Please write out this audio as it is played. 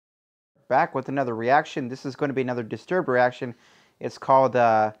back with another reaction. This is going to be another Disturbed reaction. It's called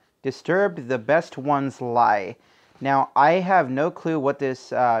Disturbed, The Best Ones Lie. Now, I have no clue what this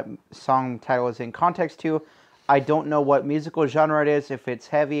song title is in context to. I don't know what musical genre it is, if it's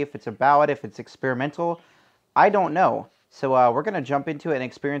heavy, if it's a ballad, if it's experimental. I don't know. So we're going to jump into it and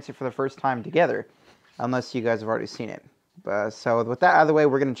experience it for the first time together, unless you guys have already seen it. So with that out of the way,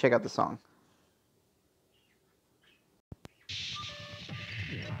 we're going to check out the song.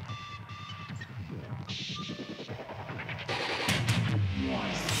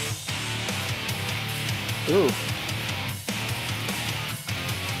 Ooh.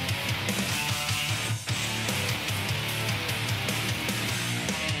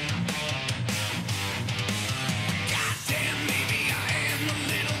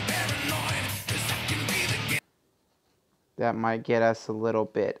 That might get us a little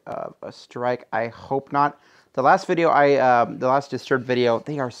bit of a strike. I hope not. The last video, the last Disturbed video,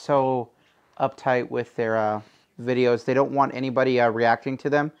 they are so uptight with their videos. They don't want anybody reacting to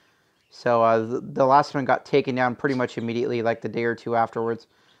them. So the last one got taken down pretty much immediately, like the day or two afterwards.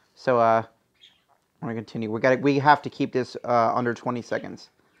 So I'm gonna continue. We have to keep this under 20 seconds.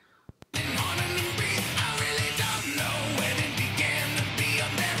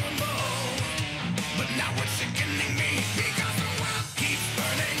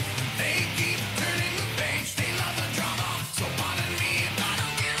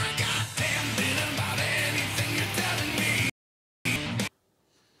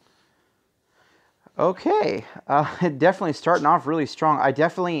 Okay, definitely starting off really strong.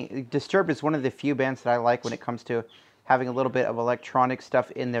 Disturbed is one of the few bands that I like when it comes to having a little bit of electronic stuff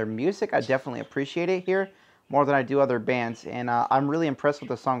in their music. I definitely appreciate it here more than I do other bands, and I'm really impressed with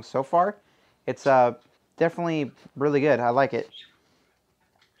the song so far. It's definitely really good. I like it.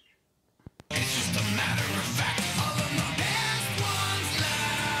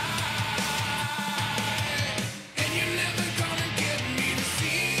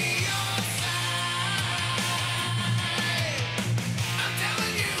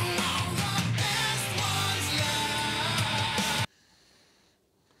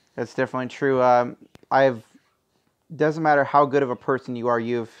 That's definitely true. Doesn't matter how good of a person you are.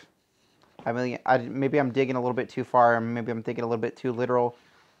 Maybe I'm digging a little bit too far. Maybe I'm thinking a little bit too literal.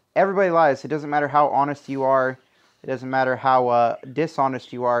 Everybody lies. It doesn't matter how honest you are. It doesn't matter how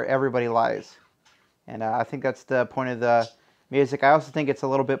dishonest you are. Everybody lies. And I think that's the point of the music. I also think it's a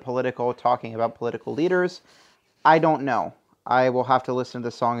little bit political, talking about political leaders. I don't know. I will have to listen to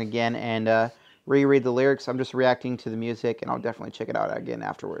the song again and reread the lyrics. I'm just reacting to the music, and I'll definitely check it out again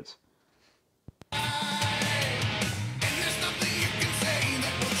afterwards.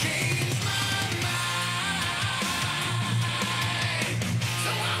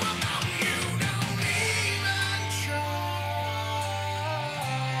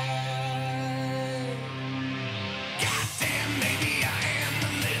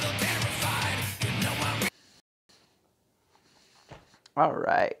 All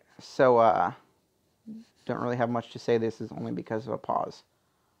right, so don't really have much to say. This is only because of a pause.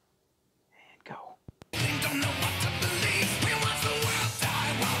 And go. Don't know what to believe. We watch the world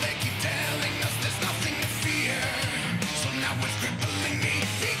die while they keep telling us there's nothing to fear. So now it's crippling me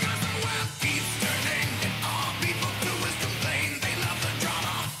because the world keeps turning, and all people do is complain. They love the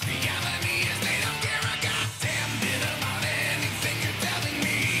drama. Reality is they don't care a goddamn bit about anything you're telling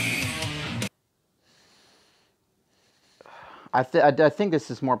me. I think this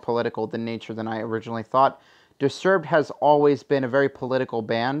is more political in nature than I originally thought. Disturbed has always been a very political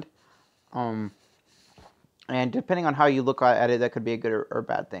band. And depending on how you look at it, that could be a good or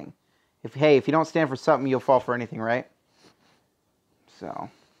bad thing. If you don't stand for something, you'll fall for anything, right? So.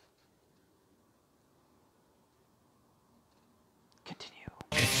 Continue.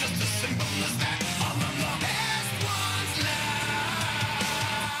 It's just as simple as that. All of the best ones lie.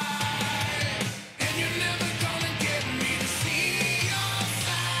 And you're never gonna get me to see your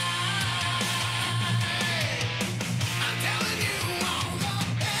side. I'm telling you, all the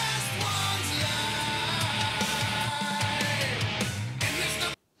best ones lie. And there's no...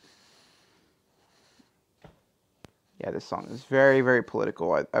 Yeah, this song is very, very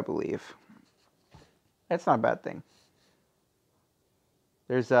political, I believe. That's not a bad thing.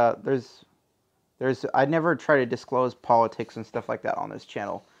 I never try to disclose politics and stuff like that on this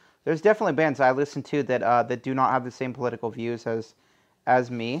channel. There's definitely bands I listen to that do not have the same political views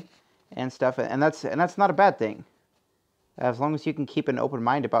as me and stuff, and that's not a bad thing. As long as you can keep an open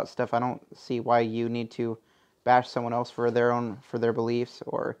mind about stuff, I don't see why you need to bash someone else for their beliefs,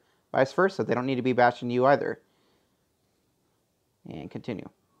 or vice versa. They don't need to be bashing you either. And continue.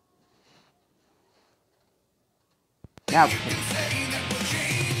 Now continue.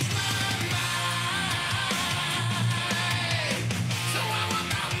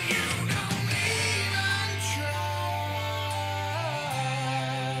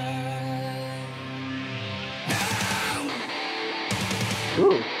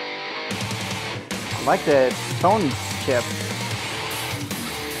 Ooh. I like the tone chip.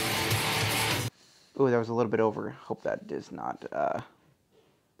 Ooh, that was a little bit over. Hope that does not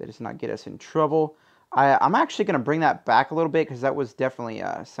get us in trouble. I'm actually going to bring that back a little bit because that was definitely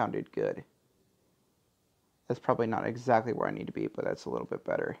sounded good. That's probably not exactly where I need to be, but that's a little bit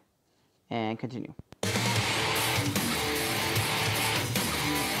better. And continue.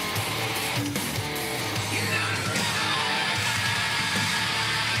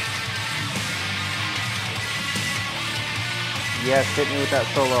 Yes, hit me with that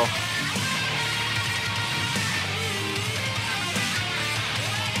solo.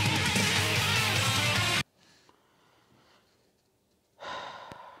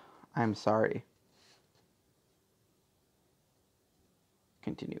 I'm sorry.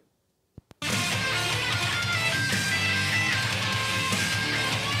 Continue.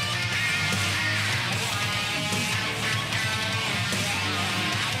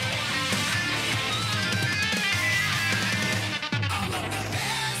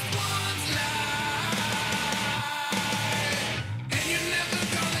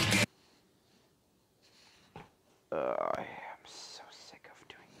 I am so sick of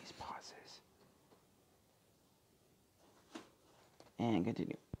doing these pauses. And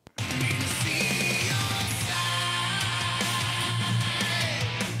continue.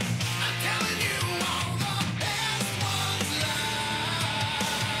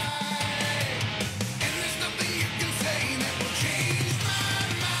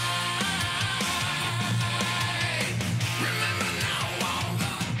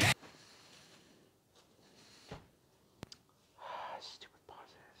 Stupid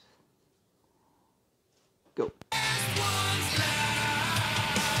pauses. Go.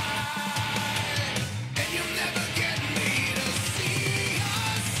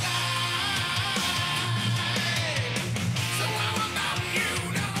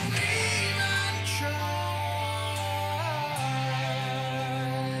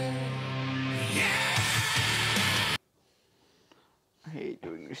 I hate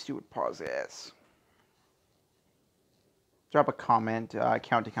doing these stupid pauses. Drop a comment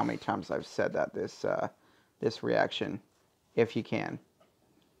counting how many times I've said that this reaction, if you can.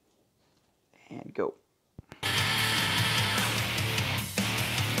 And go.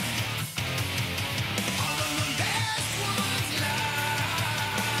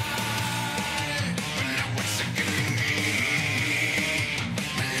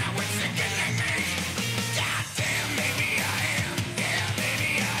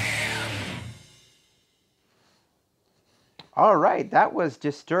 All right, that was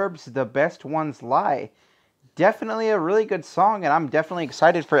Disturbed's The Best Ones Lie. Definitely a really good song, and I'm definitely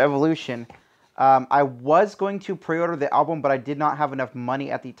excited for Evolution. I was going to pre-order the album, but I did not have enough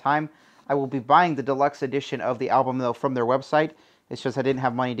money at the time. I will be buying the deluxe edition of the album, though, from their website. It's just I didn't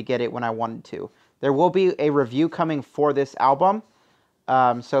have money to get it when I wanted to. There will be a review coming for this album.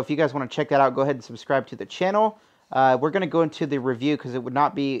 So if you guys want to check that out, go ahead and subscribe to the channel. We're going to go into the review because it would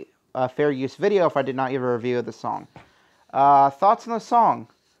not be a fair use video if I did not give a review of the song. Thoughts on the song?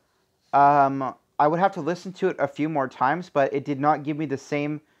 I would have to listen to it a few more times, but it did not give me the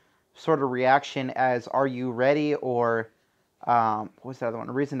same sort of reaction as Are You Ready or what was the other one?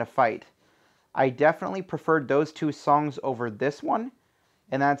 Reason to Fight. I definitely preferred those two songs over this one,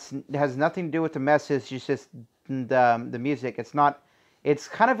 and it has nothing to do with the message. It's just the music. It's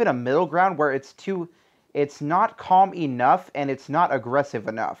kind of in a middle ground where it's not calm enough and it's not aggressive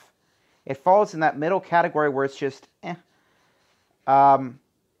enough. It falls in that middle category where it's just eh.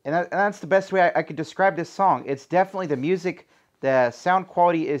 And that's the best way I could describe this song. It's definitely the music, the sound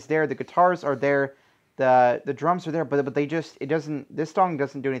quality is there, the guitars are there, the drums are there, but this song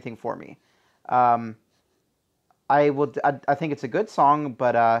doesn't do anything for me. I think it's a good song,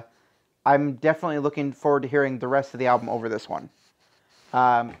 but I'm definitely looking forward to hearing the rest of the album over this one.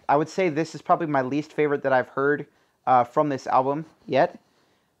 I would say this is probably my least favorite that I've heard from this album yet.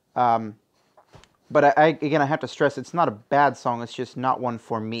 But again, I have to stress, it's not a bad song. It's just not one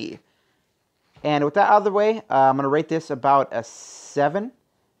for me. And with that out of the way, I'm going to rate this about a 7.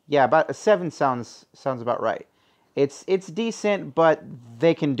 Yeah, about a 7 sounds about right. It's decent, but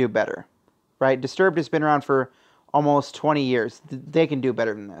they can do better. Right? Disturbed has been around for almost 20 years. They can do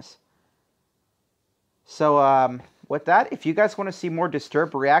better than this. So, with that, if you guys want to see more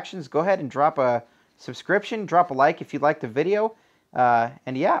Disturbed reactions, go ahead and drop a subscription, drop a like if you liked the video.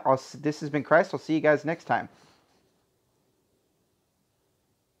 And yeah, this has been Christ. I'll see you guys next time.